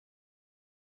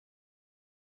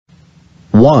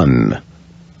1.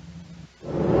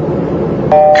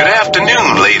 Good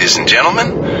afternoon, ladies and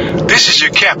gentlemen. This is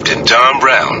your captain, Tom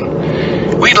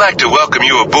Brown. We'd like to welcome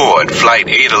you aboard Flight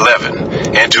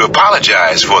 811 and to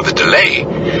apologize for the delay.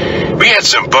 We had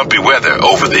some bumpy weather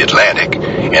over the Atlantic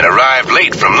and arrived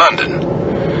late from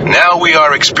London. Now we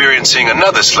are experiencing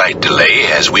another slight delay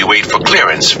as we wait for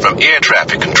clearance from air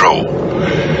traffic control.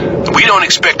 We don't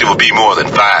expect it will be more than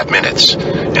 5 minutes,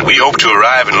 and we hope to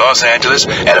arrive in Los Angeles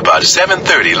at about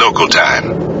 7:30 local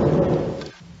time.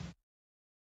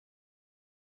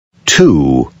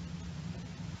 2.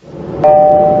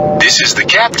 This is the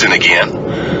captain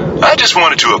again. I just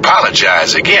wanted to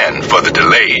apologize again for the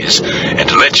delays and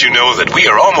to let you know that we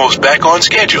are almost back on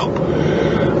schedule.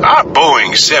 Our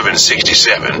Boeing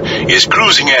 767 is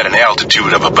cruising at an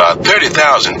altitude of about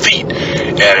 30,000 feet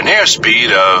at an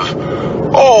airspeed of,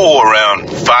 around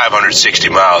 560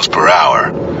 miles per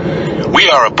hour. We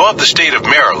are above the state of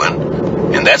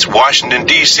Maryland, and that's Washington,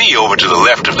 D.C. over to the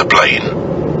left of the plane.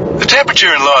 The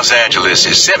temperature in Los Angeles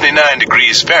is 79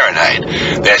 degrees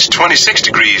Fahrenheit, that's 26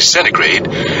 degrees centigrade,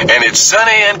 and it's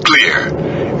sunny and clear.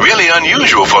 Really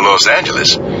unusual for Los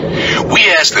Angeles. We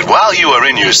ask that while you are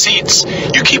in your seats,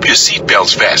 you keep your seat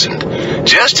belts fastened,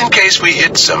 just in case we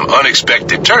hit some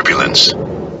unexpected turbulence.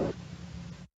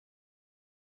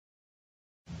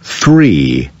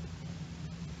 3.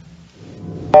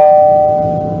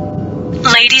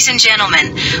 Ladies and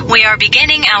gentlemen, we are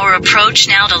beginning our approach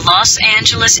now to Los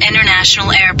Angeles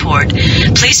International Airport.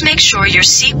 Please make sure your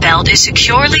seatbelt is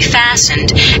securely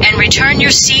fastened and return your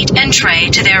seat and tray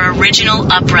to their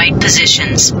original upright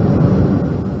positions.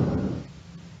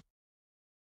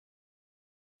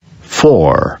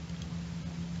 4.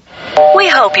 We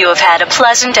hope you have had a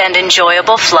pleasant and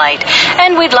enjoyable flight,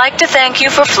 and we'd like to thank you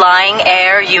for flying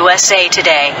Air USA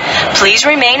today. Please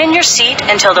remain in your seat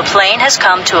until the plane has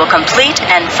come to a complete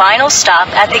and final stop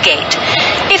at the gate.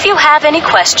 If you have any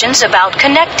questions about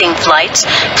connecting flights,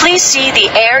 please see the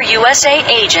Air USA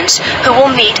agents who will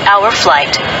meet our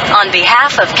flight. On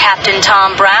behalf of Captain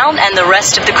Tom Brown and the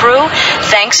rest of the crew,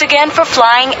 thanks again for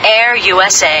flying Air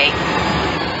USA.